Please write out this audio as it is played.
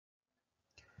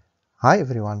Hi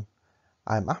everyone,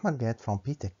 I'm Ahmed Gad from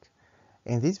PTech.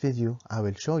 In this video, I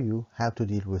will show you how to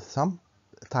deal with some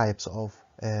types of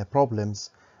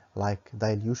problems like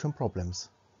dilution problems.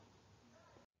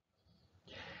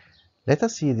 Let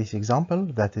us see this example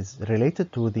that is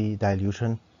related to the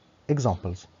dilution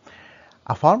examples.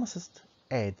 A pharmacist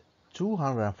adds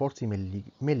 240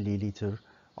 milliliter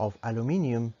of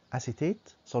aluminum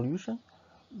acetate solution,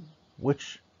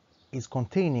 which is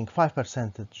containing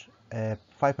 5%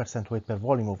 weight per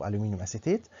volume of aluminum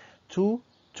acetate to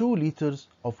 2 liters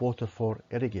of water for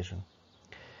irrigation.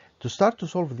 To start to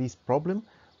solve this problem,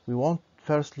 we want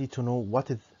firstly to know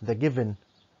what is the given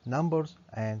numbers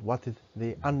and what is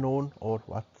the unknown or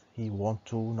what he want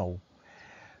to know.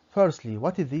 Firstly,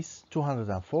 what is this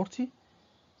 240?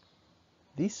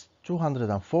 This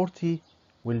 240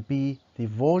 will be the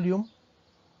volume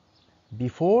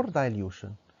before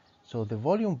dilution. So the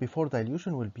volume before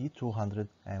dilution will be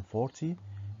 240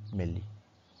 milli.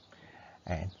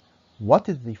 And what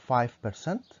is the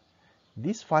 5%?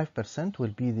 This 5%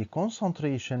 will be the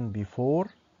concentration before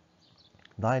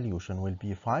dilution, will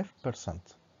be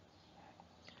 5%.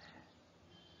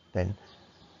 Then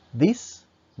this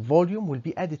volume will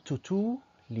be added to 2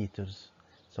 liters.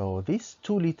 So this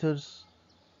 2 liters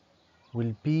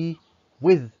will be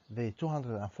with the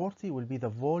 240 will be the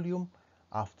volume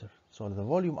after. So the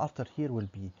volume after here will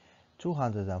be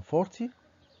 240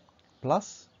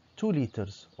 plus 2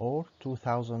 liters or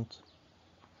 2000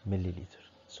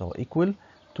 milliliters. So equal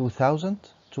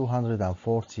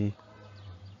 2240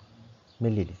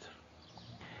 milliliters.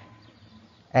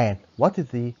 And what is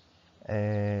the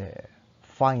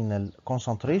final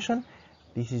concentration?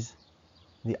 This is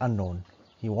the unknown.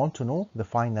 You want to know the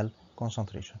final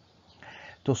concentration.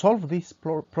 To solve this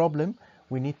problem,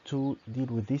 we need to deal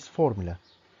with this formula.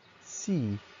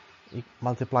 C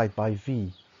multiplied by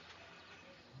V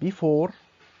before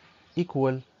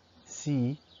equal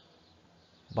C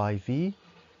by V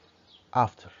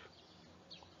after.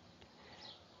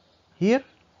 Here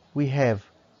we have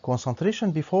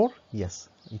concentration before, yes,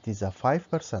 it is a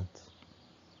 5%.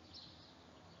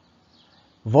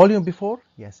 Volume before,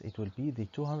 yes, it will be the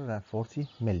 240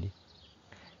 milli.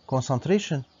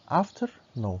 Concentration after,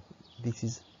 no, this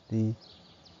is the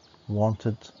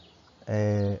wanted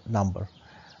number.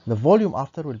 The volume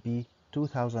after will be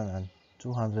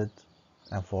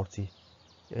 2240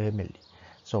 milli.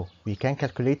 So we can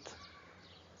calculate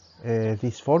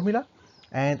this formula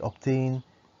and obtain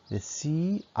the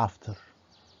C after,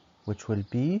 which will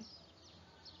be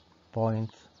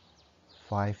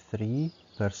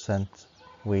 0.53%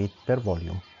 weight per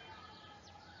volume.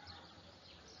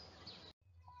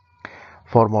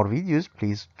 For more videos,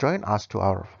 please join us to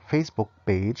our Facebook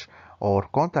page or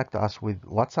contact us with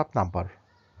WhatsApp number.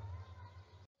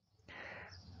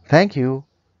 Thank you.